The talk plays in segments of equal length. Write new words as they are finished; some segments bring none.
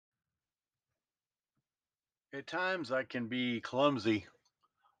At times I can be clumsy.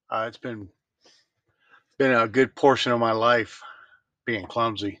 It's been a good portion of my life being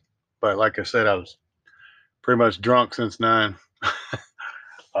clumsy. But like I said, I was pretty much drunk since 9.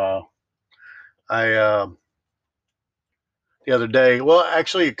 Uh, I The other day, well,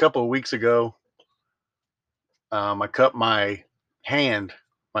 actually a couple of weeks ago, I cut my hand,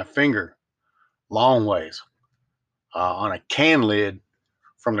 my finger, long ways on a can lid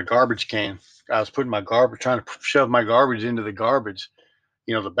from the garbage can. I was putting my garbage, trying to shove my garbage into the garbage,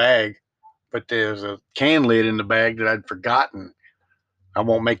 the bag. But there's a can lid in the bag that I'd forgotten. I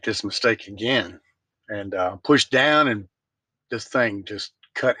won't make this mistake again. And pushed down, and this thing just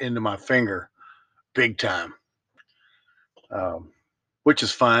cut into my finger big time, um, which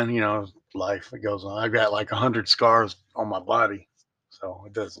is fine. Life, it goes on. I've got like 100 scars on my body. So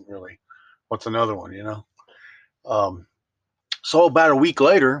it doesn't really, what's another one? Um, so about a week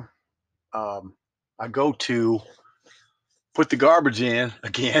later, um, I go to put the garbage in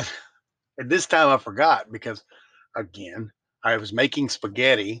again. And this time I forgot because, again, I was making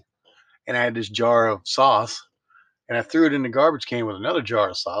spaghetti and I had this jar of sauce, and I threw it in the garbage can with another jar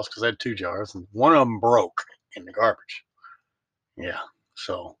of sauce because I had 2 jars, and one of them broke in the garbage. Yeah.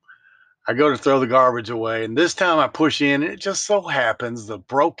 So I go to throw the garbage away, and this time I push in, and it just so happens the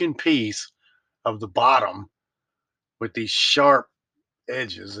broken piece of the bottom with these sharp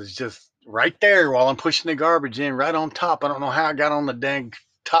edges is just right there while I'm pushing the garbage in, right on top. I don't know how I got on the dang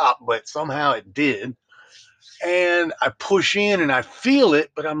top, but somehow it did. And I push in and I feel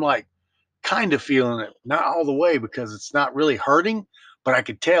it, but I'm like kind of feeling it, not all the way because it's not really hurting, but I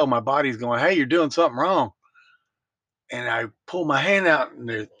could tell my body's going, "Hey, you're doing something wrong." And I pull my hand out,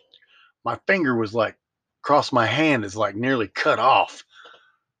 and my finger was like across my hand is like nearly cut off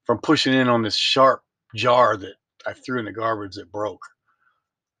from pushing in on this sharp jar that I threw in the garbage that broke.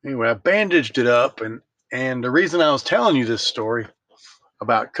 Anyway, I bandaged it up, and the reason I was telling you this story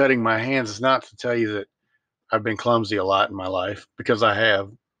about cutting my hands is not to tell you that I've been clumsy a lot in my life, because I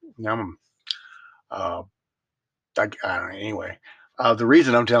have. I'm, uh, I don't know, anyway. The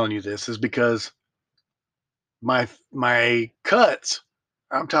reason I'm telling you this is because my cuts,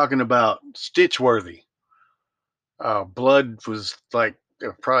 I'm talking about stitch worthy. Blood was like,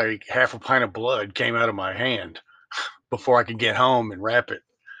 probably half a pint of blood came out of my hand before I could get home and wrap it.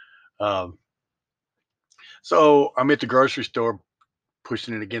 Um, so I'm at the grocery store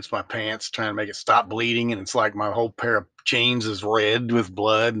pushing it against my pants, trying to make it stop bleeding, and it's like my whole pair of jeans is red with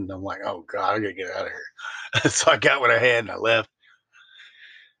blood, and I'm like, "Oh God, I gotta get out of here." So I got what I had and I left.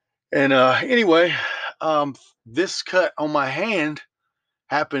 And anyway, this cut on my hand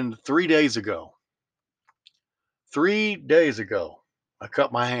happened 3 days ago. 3 days ago, I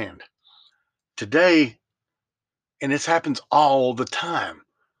cut my hand. Today, and this happens all the time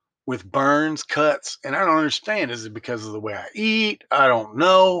with burns, cuts, and I don't understand. Is it because of the way I eat? I don't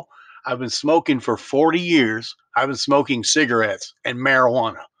know. I've been smoking for 40 years. I've been smoking cigarettes and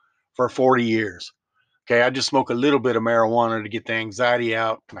marijuana for 40 years. Okay, I just smoke a little bit of marijuana to get the anxiety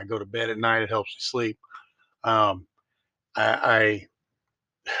out. When I go to bed at night, it helps me sleep. Um, I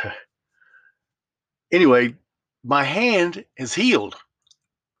anyway, my hand is healed,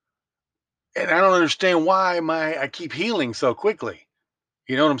 and I don't understand why my I keep healing so quickly.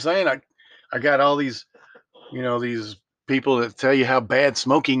 You know what I'm saying? I got all these people that tell you how bad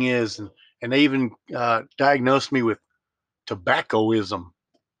smoking is, and they even diagnosed me with tobaccoism,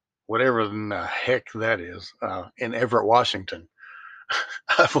 whatever in the heck that is, in Everett, Washington.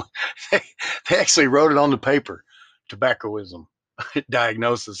 they, they actually wrote it on the paper, tobaccoism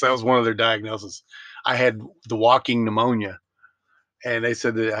diagnosis. That was one of their diagnoses. I had the walking pneumonia, and they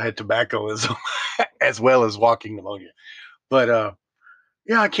said that I had tobaccoism as well as walking pneumonia. But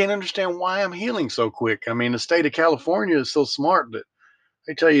yeah, I can't understand why I'm healing so quick. I mean, the state of California is so smart that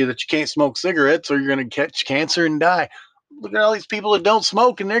they tell you that you can't smoke cigarettes or you're going to catch cancer and die. Look at all these people that don't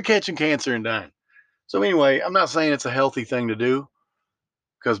smoke and they're catching cancer and dying. So anyway, I'm not saying it's a healthy thing to do,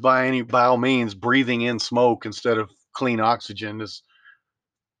 because by all means, breathing in smoke instead of clean oxygen is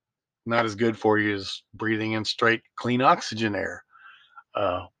not as good for you as breathing in straight clean oxygen air.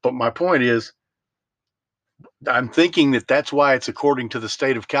 But my point is, I'm thinking that that's why it's according to the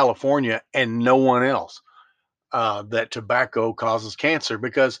state of California and no one else, that tobacco causes cancer,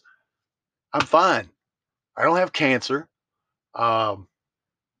 because I'm fine. I don't have cancer. Um,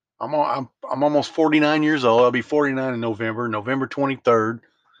 I'm almost 49 years old. I'll be 49 in November. November 23rd,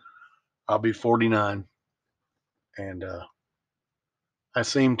 I'll be 49, and I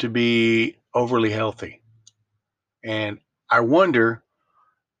seem to be overly healthy. And I wonder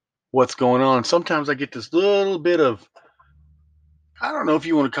what's going on. Sometimes I get this little bit of, I don't know if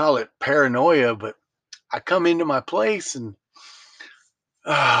you want to call it paranoia, but I come into my place and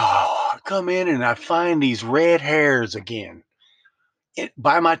I come in and I find these red hairs again.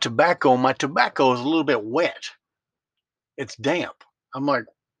 By my tobacco is a little bit wet. It's damp. I'm like,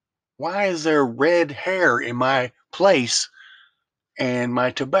 why is there red hair in my place and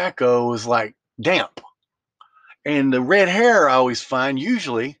my tobacco is like damp? And the red hair I always find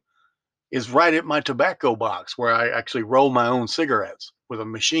usually is right at my tobacco box where I actually roll my own cigarettes with a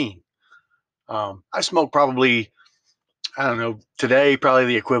machine. I smoke probably, I don't know, today, probably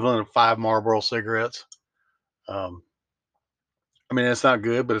the equivalent of 5 Marlboro cigarettes. Um, I mean, it's not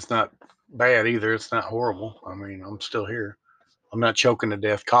good, but it's not bad either. It's not horrible. I mean, I'm still here. I'm not choking to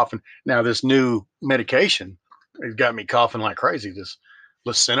death, coughing. Now, this new medication, it got me coughing like crazy. This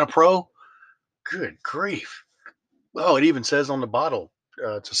Licenapro, good grief. Oh, it even says on the bottle,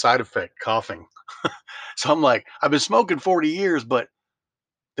 it's a side effect, coughing. So I'm like, I've been smoking 40 years, but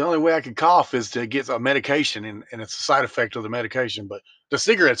the only way I can cough is to get a medication, and it's a side effect of the medication. But the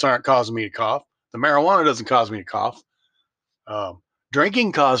cigarettes aren't causing me to cough. The marijuana doesn't cause me to cough. Um,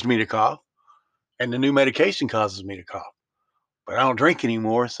 Drinking caused me to cough, and the new medication causes me to cough. But I don't drink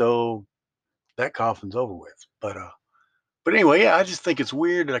anymore, so that coughing's over with. But anyway, yeah, I just think it's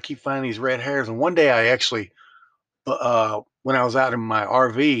weird that I keep finding these red hairs. And one day, I actually, when I was out in my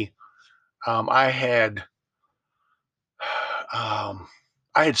RV, I had, um,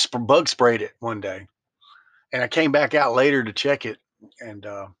 bug sprayed it one day, and I came back out later to check it. And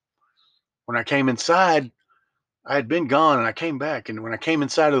when I came inside, I had been gone, and I came back, and when I came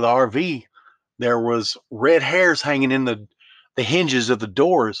inside of the RV, there was red hairs hanging in the hinges of the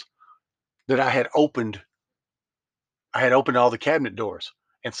doors that I had opened all the cabinet doors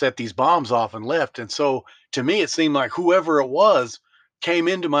and set these bombs off and left. And so to me, it seemed like whoever it was came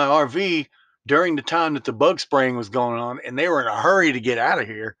into my RV during the time that the bug spraying was going on, and they were in a hurry to get out of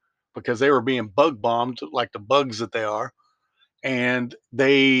here because they were being bug bombed like the bugs that they are. And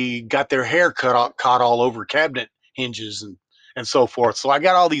they got their hair caught all over cabinet hinges and so forth. So I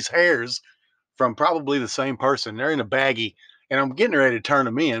got all these hairs from probably the same person. They're in a baggie, and I'm getting ready to turn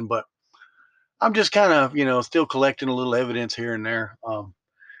them in, but I'm just kind of, still collecting a little evidence here and there.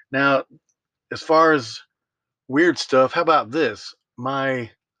 Now, as far as weird stuff, how about this? My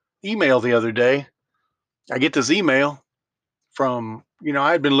email the other day, I get this email from,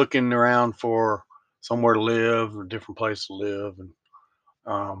 I had been looking around for somewhere to live or a different place to live. And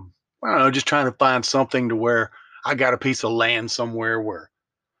I don't know, just trying to find something to where I got a piece of land somewhere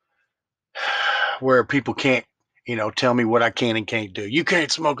where people can't, tell me what I can and can't do. You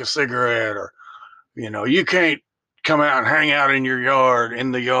can't smoke a cigarette, or you can't come out and hang out in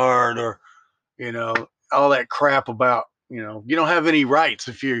the yard, or you know, all that crap about, you don't have any rights.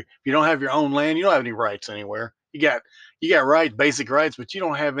 If you don't have your own land, you don't have any rights anywhere. You got rights, basic rights, but you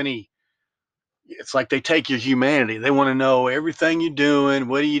don't have any. It's like they take your humanity. They want to know everything you're doing.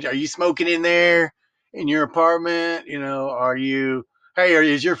 Are you smoking in there in your apartment? Are you, hey,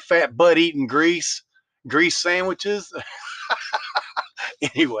 is your fat butt eating grease sandwiches?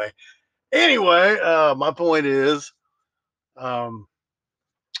 anyway, my point is, um,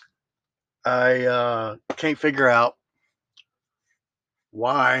 I can't figure out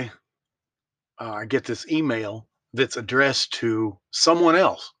why I get this email that's addressed to someone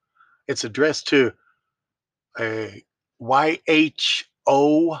else. It's addressed to a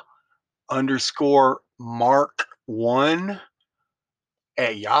YHO underscore Mark one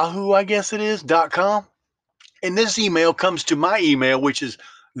at Yahoo, I guess it is, .com. And this email comes to my email, which is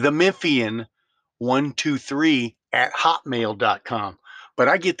the Memphian 123 at hotmail.com. But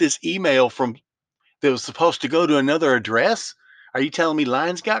I get this email from that was supposed to go to another address. Are you telling me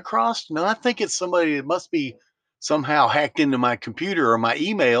lines got crossed? No, I think it's somebody that must be somehow hacked into my computer or my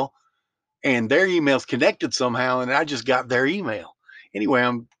email, and their email's connected somehow, and I just got their email. Anyway,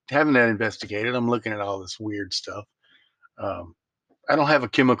 I'm having that investigated. I'm looking at all this weird stuff. Um, I don't have a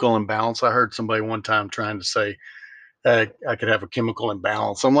chemical imbalance. I heard somebody one time trying to say I could have a chemical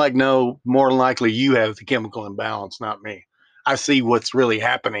imbalance. I'm like, no, more than likely you have the chemical imbalance, not me. I see what's really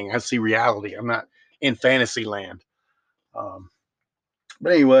happening. I see reality. I'm not in fantasy land. Um,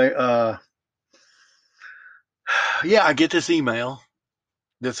 but anyway, yeah, I get this email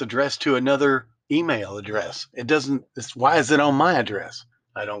that's addressed to another email address. It doesn't. Why is it on my address?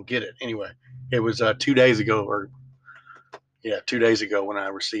 I don't get it. Anyway, it was 2 days ago, or yeah, 2 days ago when I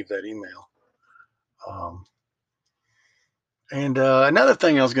received that email. Um, and another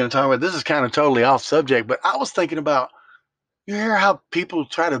thing I was going to talk about. This is kind of totally off subject, but I was thinking about, you hear how people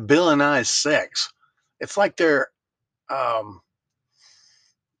try to villainize sex. It's like they're um,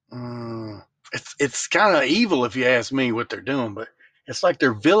 mm, it's kind of evil if you ask me what they're doing, but It's like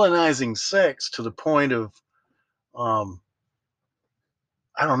they're villainizing sex to the point of, um,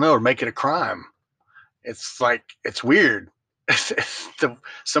 I don't know, make it a crime. It's like it's weird.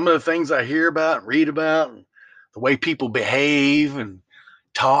 Some of the things I hear about and read about, and the way people behave and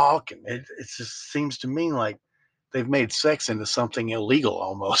talk, and it just seems to me like they've made sex into something illegal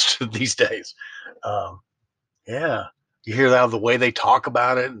almost these days. Um, yeah, you hear how the way they talk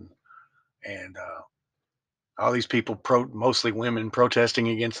about it, and all these people, mostly women, protesting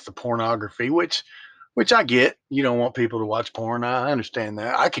against the pornography, which I get. You don't want people to watch porn. I understand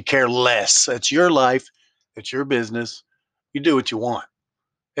that. I could care less. That's your life. It's your business. You do what you want.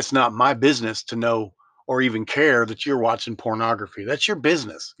 It's not my business to know or even care that you're watching pornography. That's your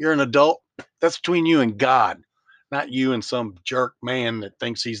business. You're an adult. That's between you and God, not you and some jerk man that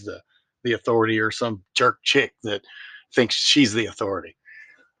thinks he's the authority, or some jerk chick that thinks she's the authority.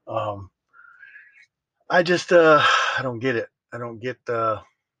 Um, I just I don't get it. I don't get a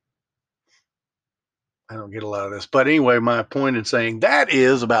lot of this. But anyway, my point in saying that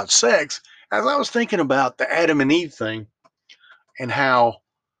is about sex, as I was thinking about the Adam and Eve thing, and how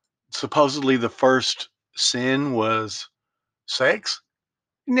supposedly the first sin was sex.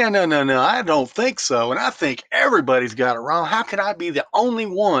 No, no, no, no. I don't think so. And I think everybody's got it wrong. How can I be the only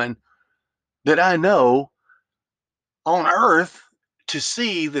one that I know on earth to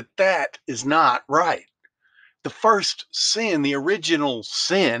see that that is not right? The first sin, the original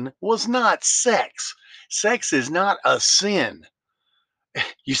sin, was not sex. Sex is not a sin.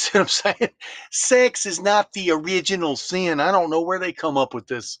 You see what I'm saying? Sex is not the original sin. I don't know where they come up with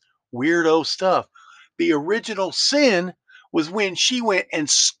this weirdo stuff. The original sin was when she went and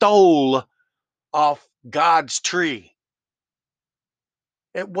stole off God's tree.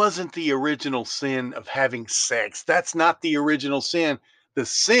 It wasn't the original sin of having sex. That's not the original sin. The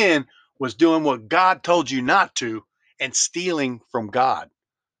sin was doing what God told you not to and stealing from God.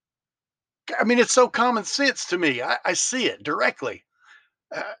 I mean, it's so common sense to me. I see it directly.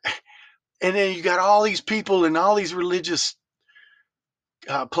 Uh, and then you got all these people in all these religious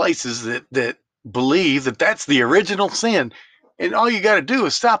places that believe that that's the original sin. And all you got to do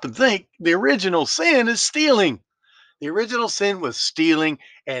is stop and think the original sin is stealing. The original sin was stealing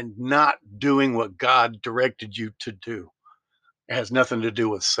and not doing what God directed you to do. It has nothing to do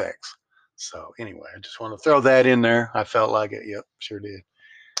with sex. So anyway, I just want to throw that in there. I felt like it. Yep, sure did.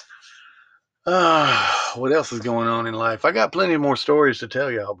 What else is going on in life? I got plenty more stories to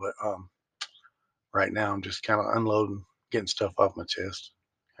tell y'all, but right now I'm just kind of unloading, getting stuff off my chest.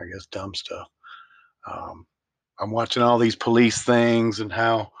 I guess dumb stuff. Um, I'm watching all these police things and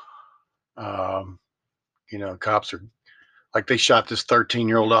how, um, cops are like they shot this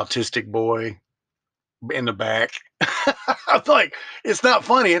 13-year-old autistic boy in the back. I'm like, it's not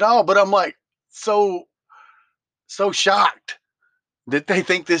funny at all, but I'm like so so shocked that they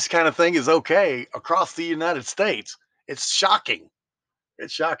think this kind of thing is okay across the United States. It's shocking.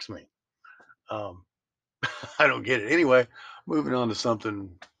 It shocks me. Um, I don't get it. Anyway, moving on to something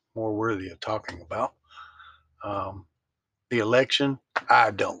more worthy of talking about. Um, the election.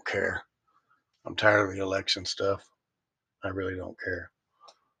 I don't care. I'm tired of the election stuff. I really don't care.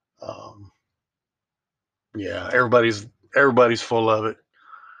 Um, yeah, everybody's full of it.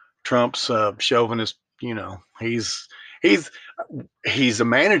 Trump's chauvinist. He's he's a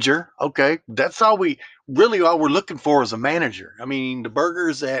manager. Okay, that's all we're looking for is a manager. I mean, the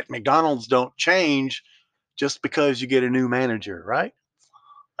burgers at McDonald's don't change just because you get a new manager, right?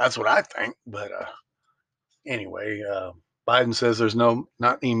 That's what I think. But anyway, Biden says there's not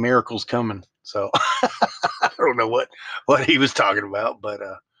any miracles coming. So I don't know what he was talking about, but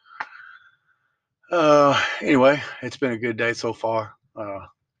anyway, it's been a good day so far.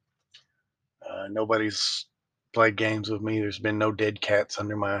 Nobody's played games with me. There's been no dead cats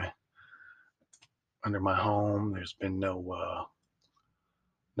under my home. There's been no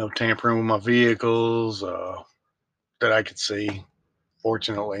tampering with my vehicles that I could see.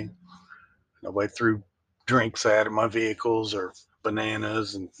 Fortunately, nobody threw drinks at my vehicles or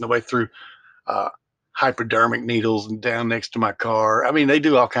bananas, and nobody threw uh, hypodermic needles down next to my car. I mean, they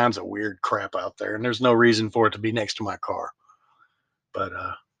do all kinds of weird crap out there, and there's no reason for it to be next to my car. But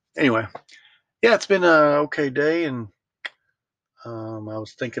anyway, yeah, it's been a okay day, and I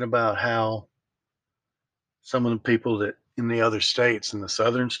was thinking about how some of the people that in the other states, in the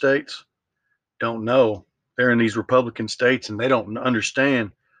southern states, don't know they're in these Republican states, and they don't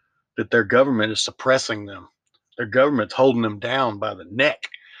understand that their government is suppressing them. Their government's holding them down by the neck.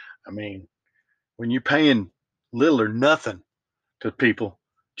 I mean, when you're paying little or nothing to people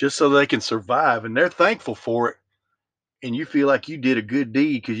just so they can survive, and they're thankful for it, and you feel like you did a good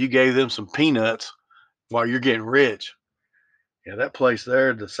deed because you gave them some peanuts while you're getting rich. Yeah, that place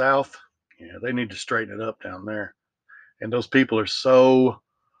there, the South, yeah, they need to straighten it up down there. And those people are so,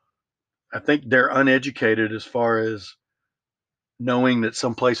 I think they're uneducated as far as knowing that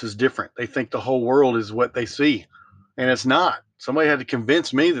some place is different. They think the whole world is what they see, and it's not. Somebody had to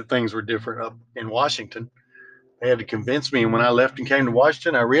convince me that things were different up in Washington. They had to convince me. And when I left and came to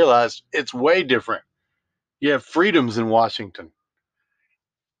Washington, I realized it's way different. You have freedoms in Washington.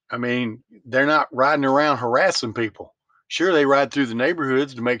 I mean, they're not riding around harassing people. Sure, they ride through the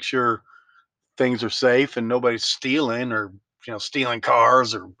neighborhoods to make sure things are safe and nobody's stealing or stealing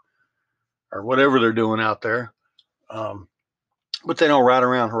cars or whatever they're doing out there. Um, but they don't ride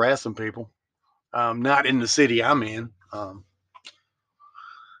around harassing people. Not in the city I'm in. But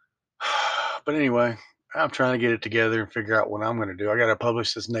anyway, I'm trying to get it together and figure out what I'm going to do. I got to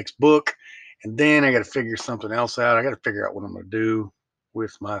publish this next book, and then I got to figure something else out. I got to figure out what I'm going to do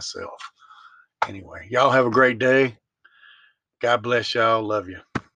with myself. Anyway, y'all have a great day. God bless y'all. Love you.